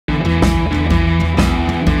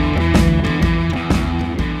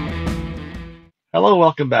Hello,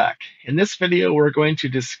 welcome back. In this video, we're going to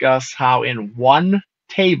discuss how in one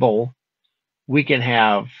table we can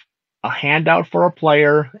have a handout for a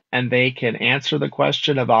player and they can answer the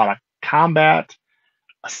question about a combat,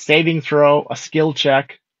 a saving throw, a skill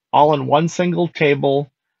check, all in one single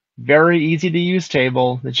table. Very easy to use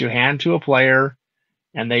table that you hand to a player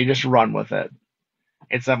and they just run with it.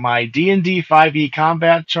 It's a my D&D 5e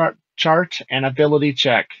combat chart and ability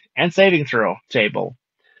check and saving throw table.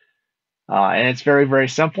 And it's very, very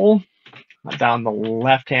simple. Down the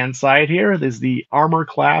left-hand side here is the armor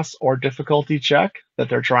class or difficulty check that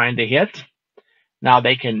they're trying to hit. Now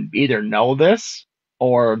they can either know this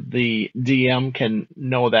or the DM can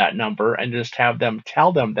know that number and just have them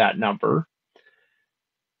tell them that number.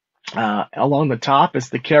 Along the top is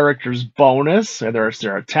the character's bonus, whether it's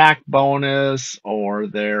their attack bonus or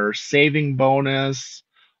their saving bonus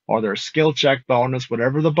or their skill check bonus,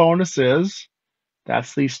 whatever the bonus is.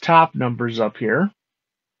 That's these top numbers up here.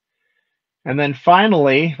 And then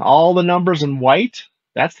finally, all the numbers in white,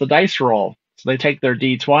 that's the dice roll. So they take their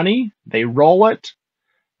D20, they roll it,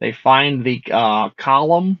 they find the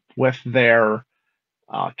column with their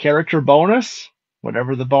character bonus,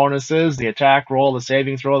 whatever the bonus is, the attack roll, the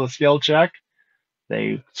saving throw, the skill check.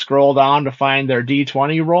 They scroll down to find their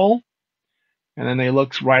D20 roll, and then they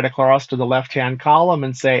look right across to the left-hand column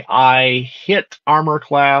and say, I hit armor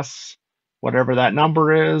class, whatever that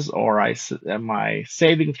number is, or my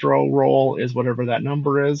saving throw roll is whatever that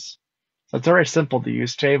number is. So it's a very simple to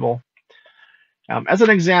use table. As an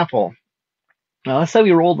example, let's say we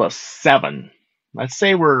rolled a 7. Let's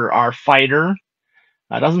say our fighter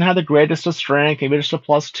doesn't have the greatest of strength, maybe just a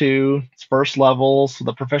 +2. It's first level, so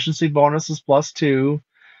the proficiency bonus is +2.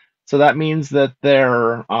 So that means that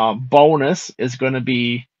their bonus is going to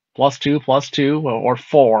be +2, or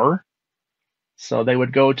 4. So they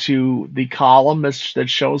would go to the column that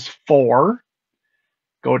shows 4,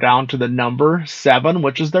 go down to the number 7,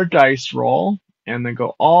 which is their dice roll, and then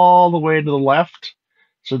go all the way to the left.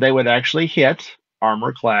 So they would actually hit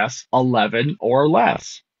armor class 11 or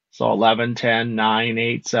less. So 11, 10, 9,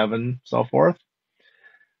 8, 7, so forth.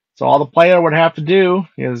 So all the player would have to do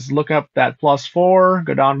is look up that +4,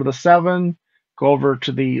 go down to the 7, go over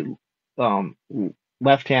to the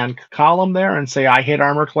left-hand column there and say, I hit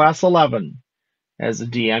armor class 11. As a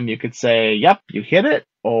DM, you could say, yep, you hit it,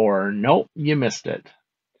 or nope, you missed it.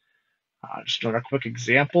 Just another quick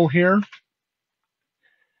example here.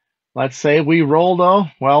 Let's say we rolled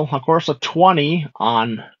of course, a 20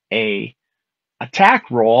 on a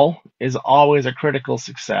attack roll is always a critical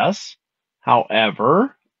success.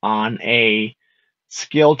 However, on a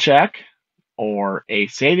skill check or a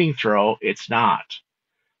saving throw, it's not.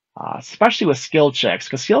 Especially with skill checks,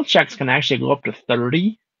 because skill checks can actually go up to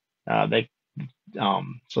 30.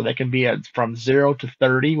 So they can be from 0 to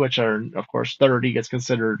 30, which are, of course, 30 gets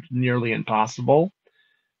considered nearly impossible.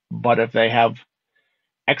 But if they have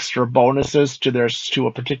extra bonuses to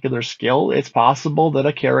a particular skill, it's possible that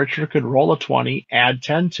a character could roll a 20, add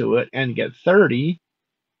 10 to it, and get 30,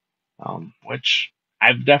 which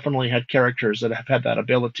I've definitely had characters that have had that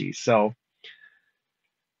ability. So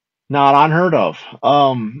not unheard of.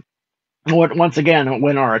 Once again,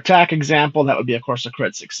 when our attack example, that would be, of course, a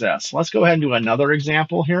crit success. Let's go ahead and do another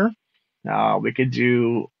example here. We could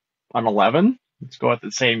do an 11. Let's go with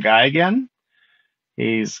the same guy again.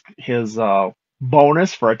 His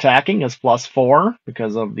bonus for attacking is +4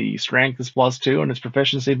 because of the strength is +2 and his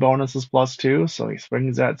proficiency bonus is +2. So he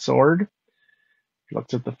swings that sword.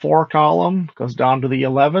 Looks at the 4 column, goes down to the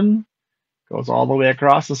 11, goes all the way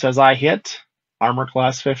across and says, I hit armor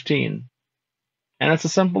class 15. And it's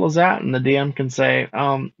as simple as that, and the DM can say,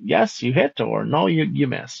 yes, you hit, or no, you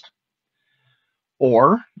missed.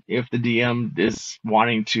 Or if the DM is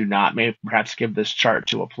wanting to not perhaps give this chart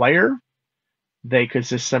to a player, they could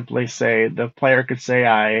just simply say, the player could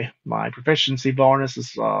say, my proficiency bonus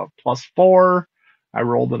is +4, I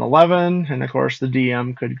rolled an 11, and of course the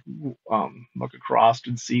DM could look across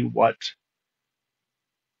and see what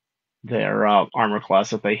their armor class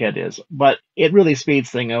that they hit is. But it really speeds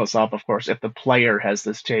things up, of course, if the player has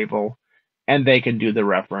this table and they can do the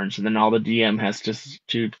reference, and then all the DM has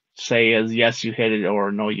to say is yes, you hit it,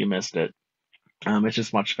 or no, you missed it. It's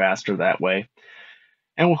just much faster that way.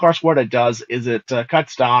 And of course, what it does is it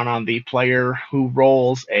cuts down on the player who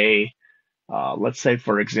rolls a, let's say,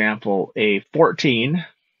 for example, a 14,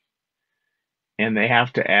 and they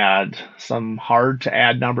have to add some hard to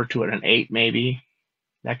add number to it, an 8 maybe.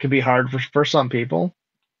 That could be hard for some people,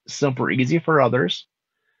 super easy for others.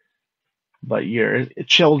 But your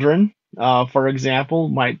children, for example,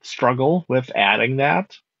 might struggle with adding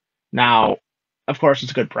that. Now, of course,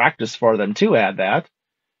 it's good practice for them to add that.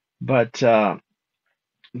 But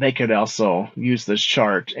they could also use this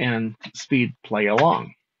chart and speed play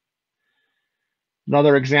along.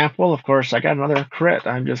 Another example, of course, I got another crit.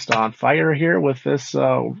 I'm just on fire here with this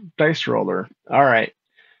dice roller. All right,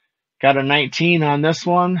 got a 19 on this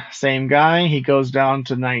one. Same guy, he goes down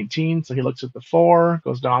to 19, so he looks at the 4,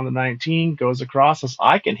 goes down to 19, goes across, says,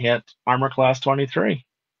 I can hit armor class 23.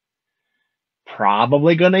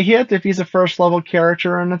 Probably going to hit if he's a first level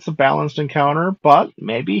character and it's a balanced encounter, but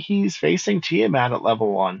maybe he's facing Tiamat at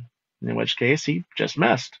level 1, in which case he just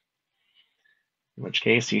missed. In which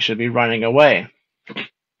case he should be running away.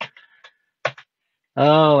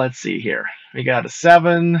 Oh, let's see here. We got a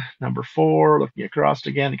 7, number 4, looking across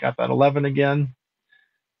again. He got that 11 again.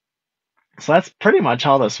 So that's pretty much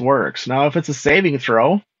how this works. Now, if it's a saving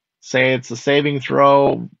throw, say it's a saving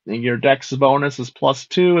throw, and your dex bonus is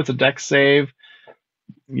 +2, it's a dex save.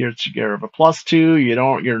 You're a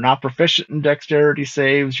 +2. You're not proficient in dexterity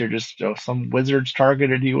saves. You're just some wizards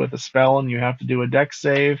targeted you with a spell, and you have to do a dex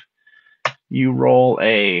save. You roll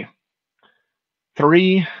a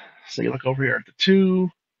 3. So you look over here at the 2.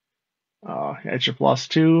 It's your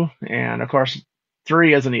 +2, and of course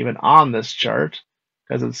 3 isn't even on this chart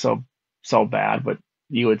because it's so bad. But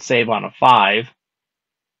you would save on a 5,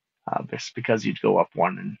 just because you'd go up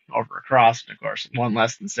 1 and over across. And of course, 1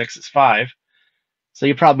 less than 6 is 5. So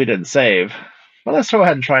you probably didn't save. But let's go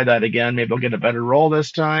ahead and try that again. Maybe we'll get a better roll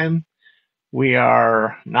this time. We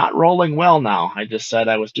are not rolling well now. I just said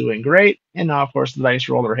I was doing great, and now of course the dice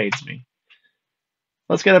roller hates me.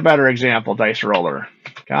 Let's get a better example, dice roller.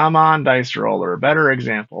 Come on, dice roller. Better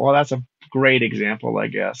example. Well, that's a great example, I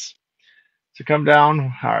guess. So come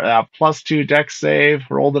down, +2 dex save,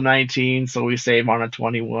 roll the 19, so we save on a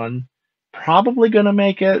 21. Probably going to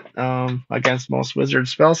make it against most wizard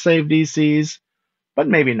spell save DCs, but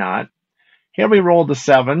maybe not. Here we rolled the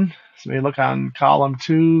 7. So we look on column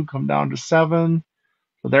 2, come down to 7.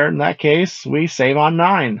 So there, in that case, we save on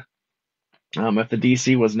 9. If the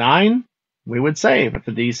DC was 9, we would save. If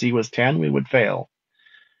the DC was 10, we would fail.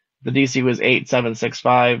 If the DC was 8, 7, 6,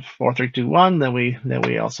 5, 4, 3, 2, 1, then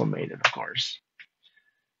we also made it, of course.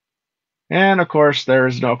 And of course, there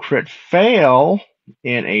is no crit fail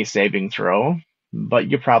in a saving throw, but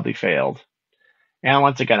you probably failed. And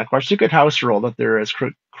once again, of course, you could house rule that there is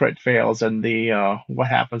crit fails and the what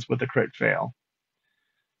happens with the crit fail.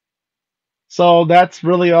 So that's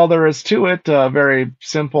really all there is to it. A very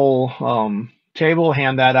simple table.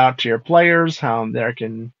 Hand that out to your players. They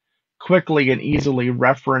can quickly and easily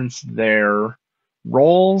reference their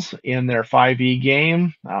rolls in their 5e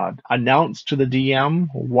game. Announce to the DM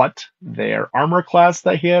what their armor class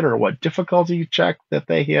they hit, or what difficulty check that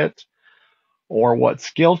they hit, or what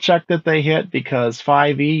skill check that they hit, because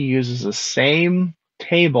 5e uses the same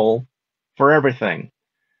table for everything.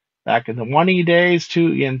 Back in the 1e days,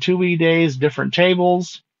 2e days, different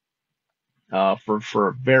tables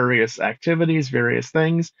for various activities, various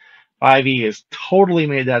things. 5e has totally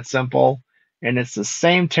made that simple, and it's the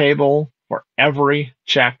same table for every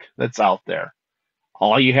check that's out there.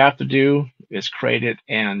 All you have to do is create it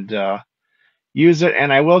and use it.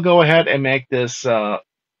 And I will go ahead and make this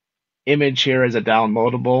image here as a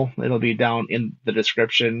downloadable. It'll be down in the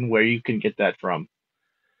description where you can get that from.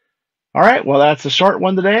 All right, well, that's a short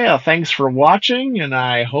one today. Thanks for watching, and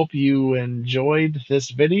I hope you enjoyed this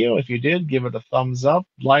video. If you did, give it a thumbs up,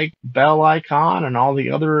 like, bell icon, and all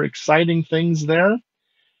the other exciting things there.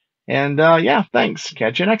 And yeah, thanks.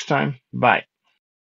 Catch you next time. Bye.